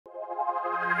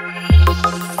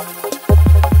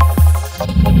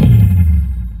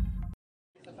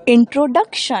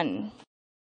Introduction.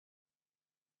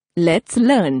 Let's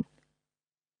learn.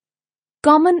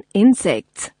 Common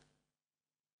insects.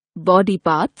 Body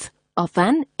parts of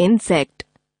an insect.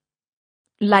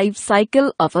 Life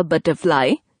cycle of a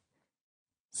butterfly.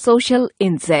 Social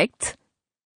insects.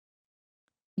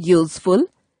 Useful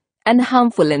and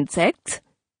harmful insects.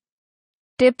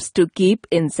 Tips to keep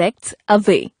insects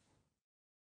away.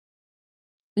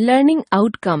 Learning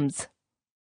outcomes.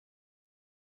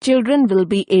 Children will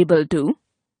be able to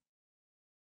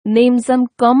name some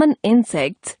common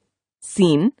insects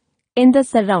seen in the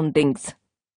surroundings.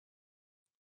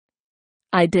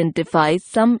 Identify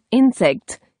some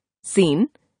insects seen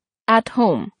at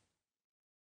home.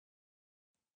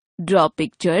 Draw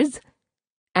pictures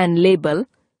and label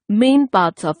main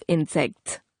parts of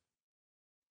insects.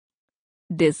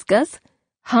 Discuss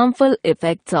harmful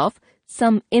effects of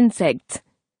some insects,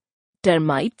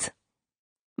 termites,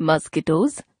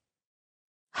 mosquitoes,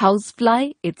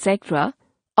 housefly, etc.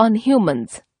 on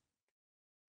humans.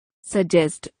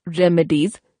 Suggest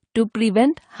remedies to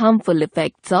prevent harmful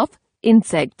effects of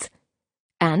insects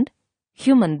and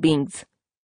human beings.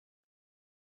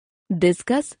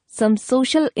 Discuss some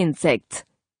social insects.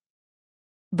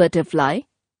 Butterfly,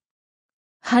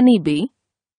 honeybee,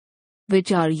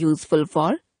 which are useful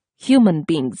for human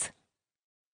beings.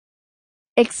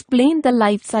 Explain the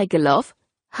life cycle of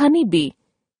honeybee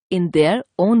in their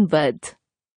own words.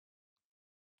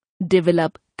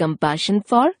 Develop compassion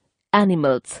for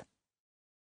animals.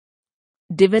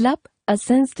 Develop a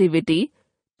sensitivity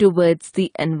towards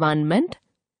the environment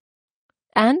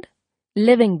and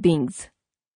living beings.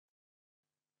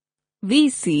 We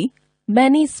see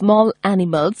many small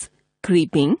animals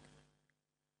creeping,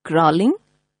 crawling,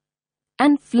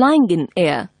 and flying in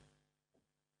air,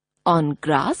 on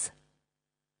grass,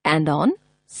 and on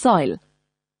soil.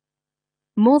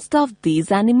 Most of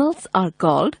these animals are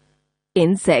called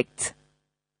insects.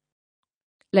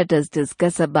 Let us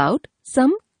discuss about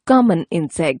some common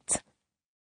insects.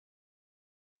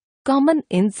 Common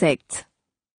insects.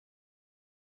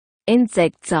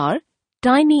 Insects are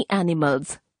tiny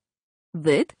animals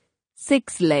with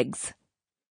 6 legs.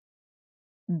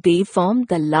 They form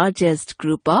the largest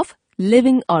group of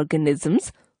living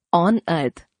organisms on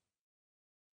Earth.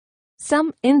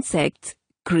 Some insects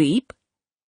creep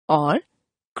or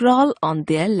crawl on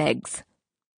their legs,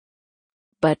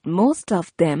 but most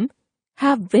of them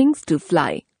have wings to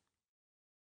fly.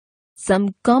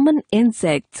 Some common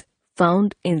insects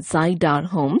found inside our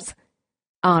homes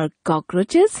are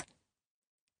cockroaches,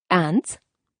 ants,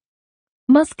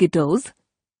 mosquitoes,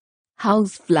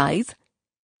 houseflies,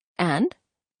 and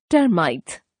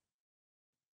termites.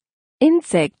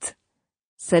 Insects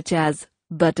such as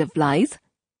butterflies,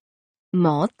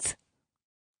 moths,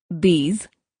 bees,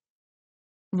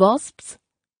 wasps,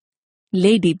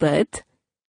 ladybirds,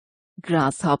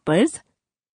 grasshoppers,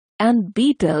 and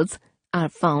beetles are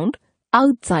found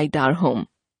outside our home.